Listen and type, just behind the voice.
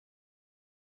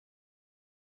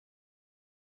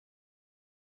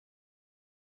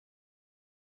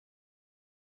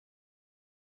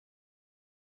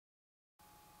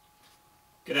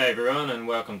G'day everyone, and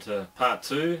welcome to part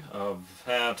 2 of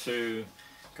how to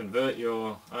convert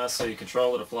your RC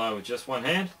controller to fly with just one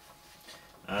hand.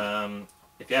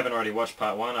 If you haven't already watched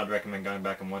part 1, I'd recommend going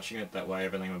back and watching it. That way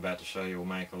everything I'm about to show you will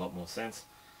make a lot more sense.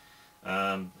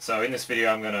 So in this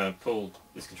video I'm going to pull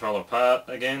this controller apart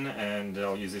again, and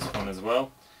I'll use this one as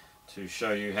well to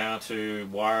show you how to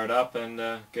wire it up and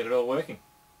get it all working.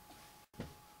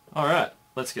 Alright,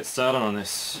 let's get started on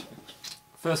this.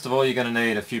 First of all, you're going to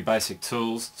need a few basic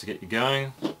tools to get you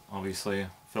going. Obviously,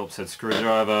 a Phillips head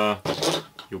screwdriver.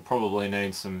 You'll probably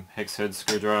need some hex head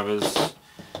screwdrivers,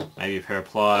 maybe a pair of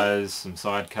pliers, some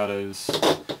side cutters,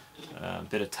 a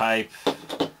bit of tape.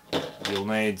 You'll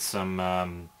need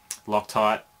some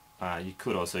Loctite. You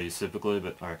could also use super glue,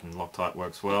 but I reckon Loctite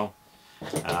works well.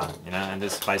 And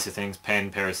there's basic things: pen,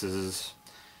 pair of scissors,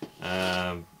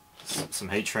 some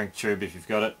heat shrink tube if you've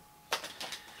got it.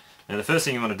 Now, the first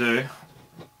thing you want to do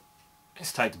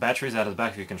is take the batteries out of the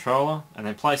back of your controller and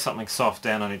then place something soft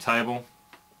down on your table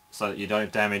so that you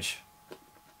don't damage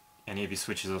any of your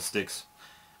switches or sticks.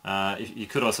 You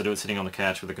could also do it sitting on the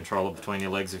couch with the controller between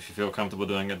your legs if you feel comfortable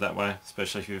doing it that way,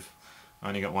 especially if you've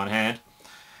only got one hand.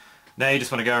 Now you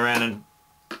just want to go around and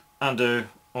undo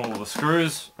all of the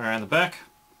screws around the back.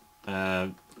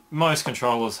 Most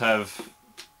controllers have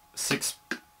 6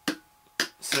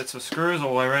 sets of screws all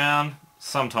the way around.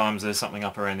 Sometimes there's something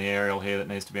up around the aerial here that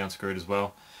needs to be unscrewed as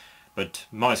well, but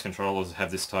most controllers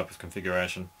have this type of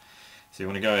configuration. So you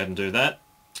want to go ahead and do that.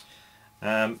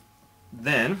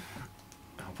 Then,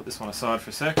 I'll put this one aside for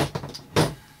a sec.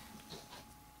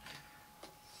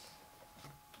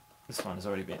 This one has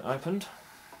already been opened.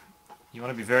 You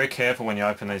want to be very careful when you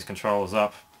open these controllers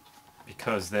up,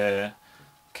 because there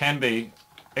can be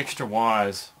extra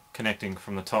wires connecting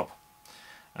from the top.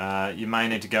 You may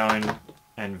need to go in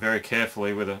and very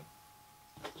carefully with a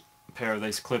pair of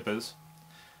these clippers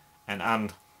and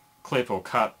unclip or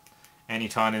cut any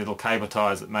tiny little cable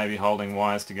ties that may be holding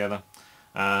wires together.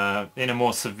 In a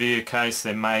more severe case,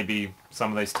 there may be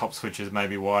some of these top switches may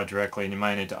be wired directly, and you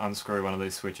may need to unscrew one of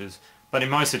these switches. But in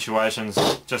most situations,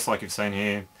 just like you've seen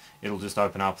here, it'll just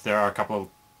open up. There are a couple of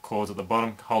cords at the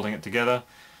bottom holding it together.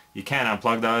 You can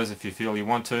unplug those if you feel you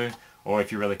want to, or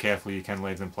if you're really careful you can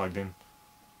leave them plugged in.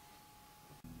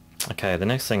 Okay, the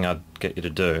next thing I'd get you to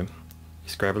do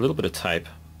is grab a little bit of tape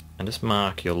and just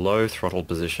mark your low throttle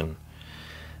position.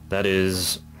 That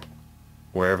is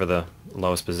wherever the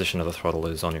lowest position of the throttle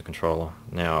is on your controller.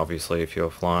 Now obviously if you're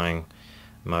flying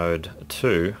mode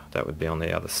 2, that would be on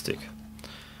the other stick.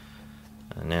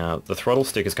 Now the throttle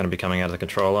stick is going to be coming out of the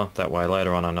controller. That way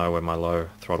later on I know where my low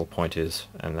throttle point is,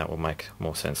 and that will make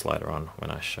more sense later on when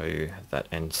I show you that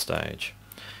end stage.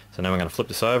 So now we're going to flip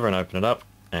this over and open it up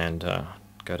and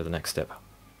go to the next step.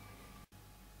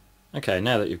 Okay,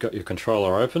 now that you've got your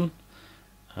controller open,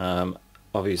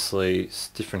 obviously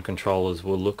different controllers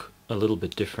will look a little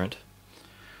bit different,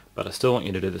 but I still want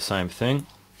you to do the same thing.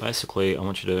 Basically I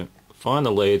want you to find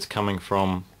the leads coming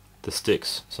from the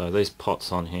sticks, so these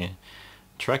pots on here.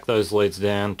 Track those leads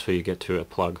down till you get to a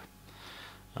plug.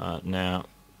 Now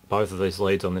both of these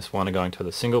leads on this one are going to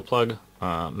the single plug.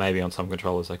 Maybe on some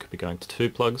controllers they could be going to 2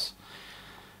 plugs.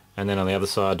 And then on the other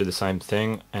side do the same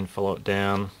thing and follow it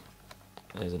down.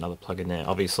 There's another plug in there.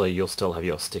 Obviously you'll still have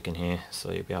your stick in here, so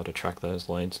you'll be able to track those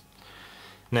leads.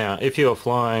 Now if you're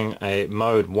flying a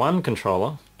mode 1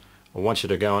 controller, I want you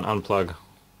to go and unplug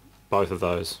both of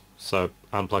those. So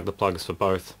unplug the plugs for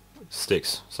both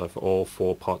sticks, so for all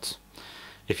 4 pots.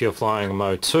 If you're flying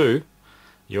mode 2,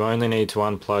 you only need to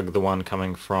unplug the one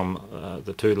coming from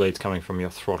the 2 leads coming from your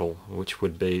throttle, which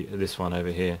would be this one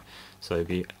over here. So you'll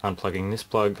be unplugging this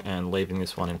plug and leaving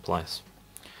this one in place.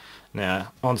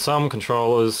 Now on some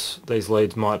controllers these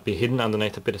leads might be hidden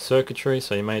underneath a bit of circuitry,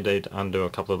 so you may need to undo a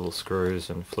couple of little screws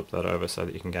and flip that over so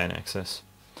that you can gain access.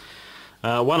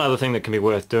 One other thing that can be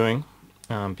worth doing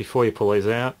before you pull these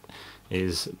out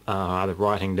is either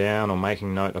writing down or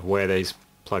making note of where these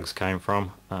plugs came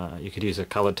from. You could use a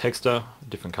coloured texter, a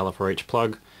different colour for each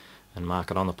plug, and mark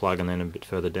it on the plug and then a bit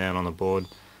further down on the board,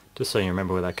 just so you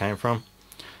remember where that came from.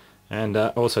 And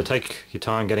also take your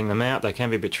time getting them out. They can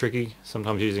be a bit tricky.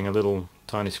 Sometimes using a little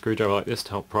tiny screwdriver like this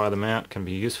to help pry them out can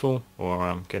be useful,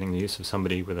 or getting the use of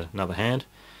somebody with another hand.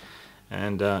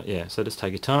 And yeah, so just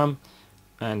take your time.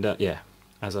 And yeah,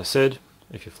 as I said,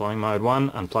 if you're flying mode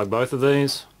 1, unplug both of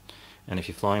these. And if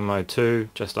you're flying mode 2,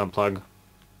 just unplug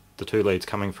the 2 leads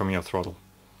coming from your throttle.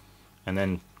 And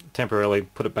then temporarily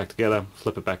put it back together,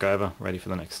 flip it back over, ready for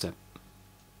the next step.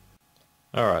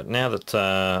 Alright, now that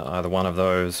either one of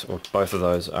those or both of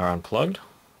those are unplugged,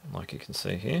 like you can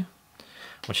see here,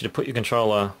 I want you to put your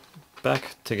controller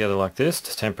back together like this,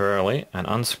 just temporarily, and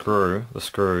unscrew the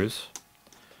screws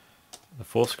the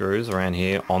 4 screws around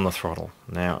here on the throttle.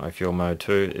 Now if you're mode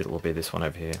 2, it will be this one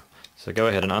over here. So go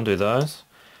ahead and undo those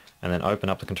and then open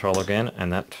up the controller again,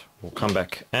 and that will come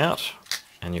back out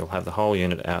and you'll have the whole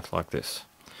unit out like this.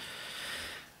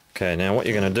 Okay, now what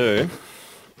you're going to do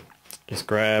is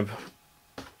grab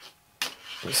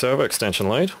the servo extension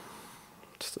lead,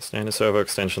 just a standard servo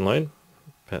extension lead,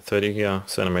 about 30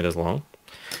 centimeters long,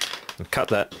 and cut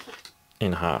that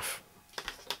in half.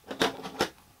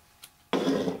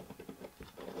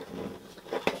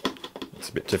 It's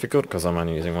a bit difficult because I'm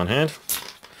only using one hand.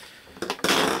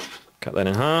 Cut that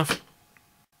in half.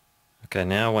 Okay,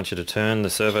 now I want you to turn the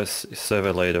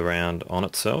servo lead around on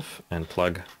itself and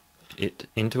plug it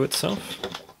into itself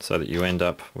so that you end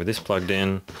up with this plugged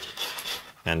in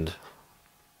and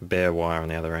bare wire on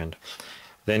the other end.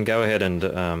 Then go ahead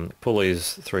and pull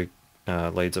these 3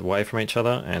 leads away from each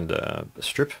other and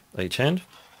strip each end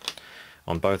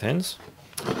on both ends,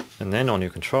 and then on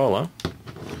your controller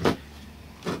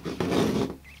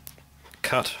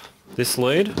cut this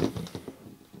lead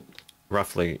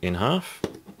roughly in half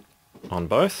on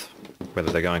both,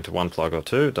 whether they're going to 1 plug or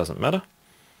 2, it doesn't matter,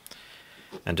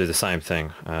 and do the same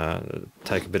thing.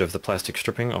 Take a bit of the plastic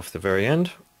stripping off the very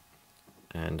end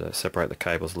and separate the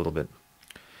cables a little bit.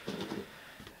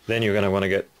 Then you're going to want to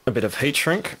get a bit of heat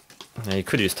shrink. Now you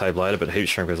could use tape later, but heat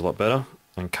shrink is a lot better,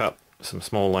 and cut some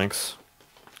small lengths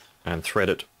and thread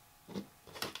it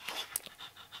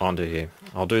onto here.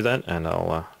 I'll do that and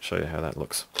I'll show you how that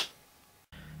looks.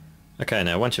 Okay,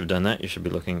 now once you've done that, you should be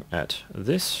looking at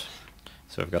this.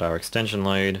 So we've got our extension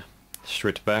lead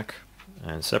stripped back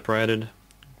and separated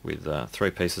with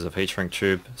 3 pieces of heat shrink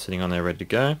tube sitting on there ready to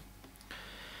go.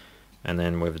 And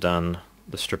then we've done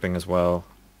the stripping as well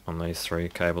on these 3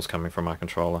 cables coming from our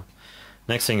controller.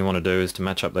 Next thing you want to do is to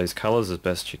match up these colours as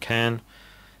best you can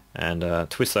and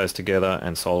twist those together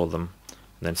and solder them.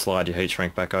 And then slide your heat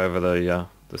shrink back over the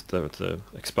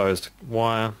exposed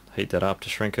wire, heat that up to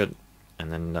shrink it,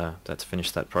 and then that's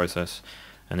finished that process.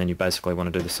 And then you basically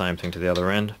want to do the same thing to the other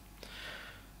end,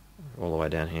 all the way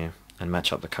down here, and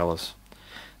match up the colours.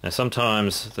 Now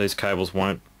sometimes these cables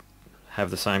won't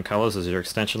have the same colours as your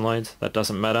extension leads. That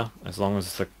doesn't matter as long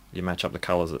as you match up the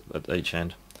colours at each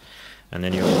end. And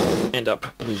then you'll end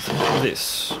up with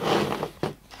this.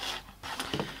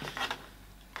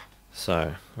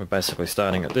 So we're basically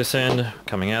starting at this end,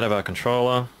 coming out of our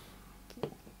controller.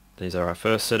 These are our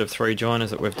first set of 3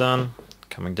 joiners that we've done,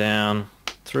 coming down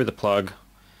through the plug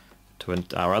to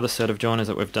our other set of joiners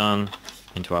that we've done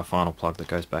into our final plug that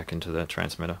goes back into the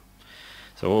transmitter.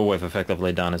 So all we've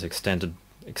effectively done is extended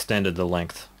the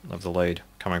length of the lead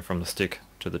coming from the stick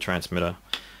to the transmitter,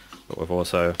 but we've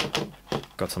also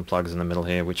got some plugs in the middle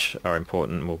here which are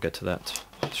important, and we'll get to that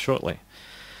shortly.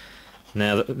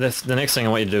 Now the next thing I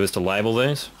want you to do is to label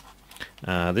these.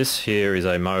 This here is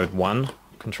a mode 1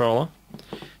 controller,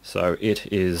 so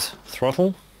it is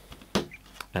throttle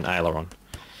and aileron.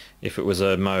 If it was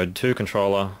a mode 2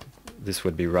 controller, this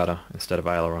would be rudder instead of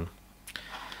aileron.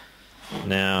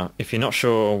 Now if you're not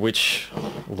sure which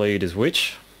lead is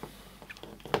which,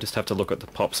 you just have to look at the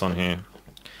pops on here.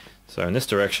 So in this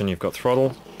direction you've got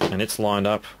throttle and it's lined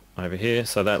up over here,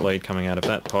 so that lead coming out of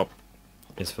that pop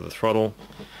is for the throttle,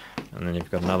 and then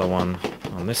you've got another one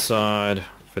on this side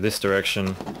for this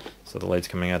direction, so the leads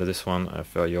coming out of this one are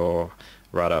for your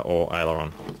rudder or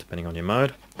aileron depending on your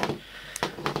mode.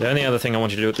 The only other thing I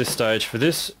want you to do at this stage for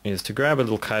this is to grab a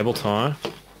little cable tie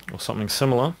or something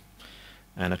similar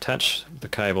and attach the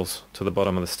cables to the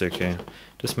bottom of the stick here,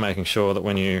 just making sure that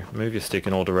when you move your stick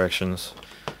in all directions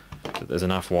that there's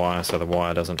enough wire so the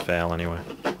wire doesn't foul anyway.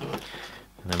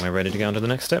 And then we're ready to go on to the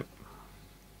next step.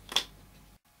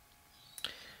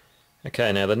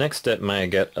 Okay, now the next step may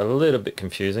get a little bit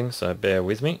confusing, so bear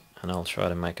with me and I'll try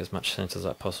to make as much sense as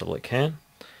I possibly can.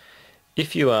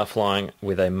 If you are flying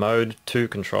with a mode 2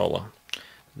 controller,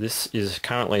 this is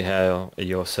currently how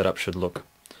your setup should look.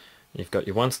 You've got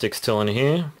your one stick still in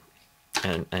here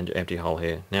and your empty hole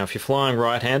here. Now if you're flying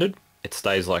right-handed, it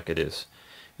stays like it is.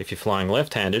 If you're flying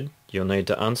left-handed, you'll need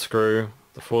to unscrew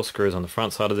the 4 screws on the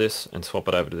front side of this and swap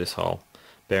it over to this hole.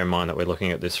 Bear in mind that we're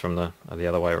looking at this from the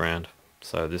other way around.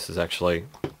 So this is actually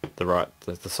the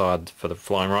side for the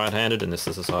flying right-handed, and this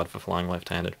is the side for flying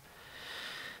left-handed.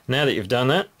 Now that you've done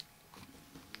that,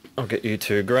 I'll get you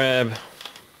to grab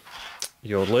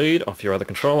your lead off your other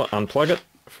controller, unplug it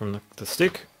from the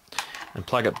stick, and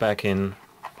plug it back in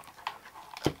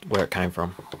where it came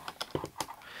from.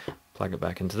 Plug it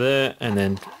back into there, and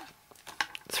then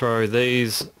throw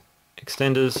these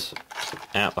extenders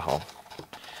out the hole.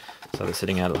 So they're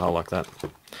sitting out of the hole like that.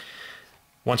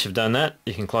 Once you've done that,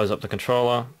 you can close up the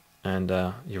controller and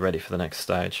you're ready for the next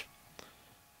stage.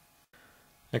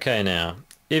 Okay, now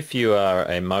if you are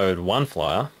a mode 1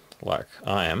 flyer like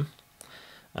I am,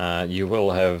 you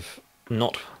will have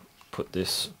not put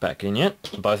this back in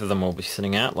yet. Both of them will be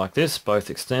sitting out like this, both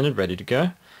extended, ready to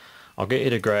go. I'll get you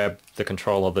to grab the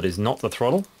controller that is not the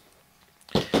throttle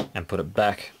and put it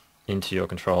back into your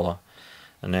controller.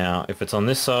 And now if it's on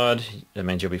this side, it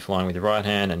means you'll be flying with your right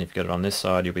hand, and if you get it on this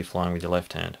side, you'll be flying with your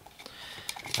left hand.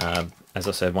 As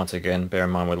I said, once again, bear in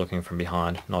mind we're looking from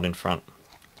behind, not in front.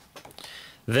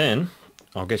 Then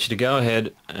I'll get you to go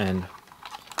ahead and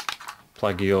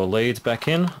plug your leads back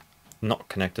in, not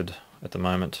connected at the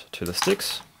moment to the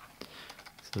sticks.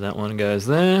 So that one goes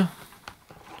there.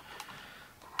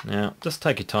 Now just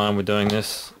take your time with doing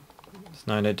this. There's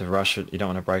no need to rush it. You don't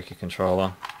want to break your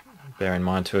controller. Bear in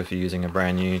mind too, if you're using a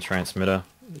brand new transmitter,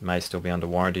 it may still be under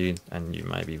warranty and you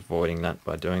may be voiding that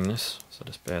by doing this. So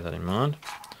just bear that in mind.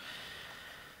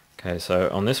 Okay, so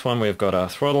on this one we've got our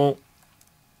throttle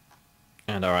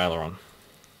and our aileron.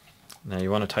 Now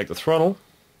you want to take the throttle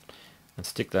and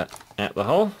stick that out the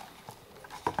hole.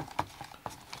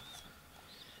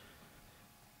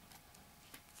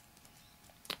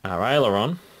 Our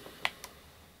aileron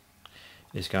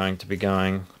is going to be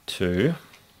going to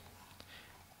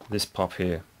this pop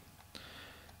here,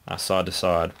 our side to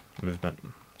side movement.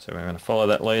 So we're going to follow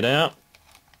that lead out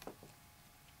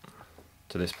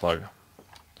to this plug.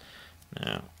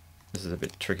 Now this is a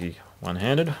bit tricky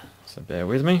one-handed, so bear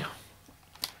with me.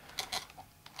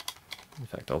 In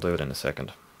fact, I'll do it in a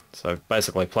second. So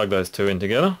basically plug those two in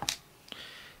together.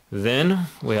 Then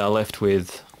we are left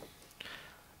with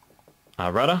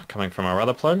our rudder coming from our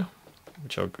other plug,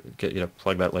 which I'll get you to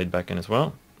plug that lead back in as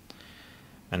well.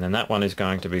 And then that one is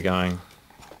going to be going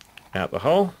out the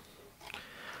hole.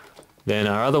 Then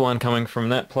our other one coming from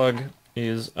that plug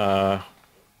is our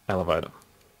elevator.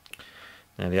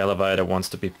 Now the elevator wants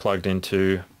to be plugged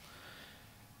into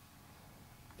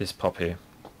this pop here,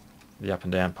 the up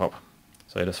and down pop.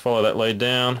 So you just follow that lead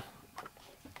down,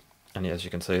 and as you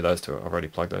can see, those two, I've already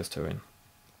plugged those two in.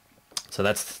 So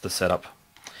that's the setup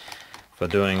for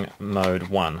doing mode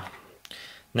 1.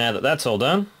 Now that that's all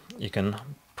done, you can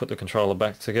put the controller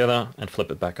back together and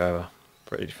flip it back over,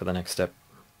 ready for the next step.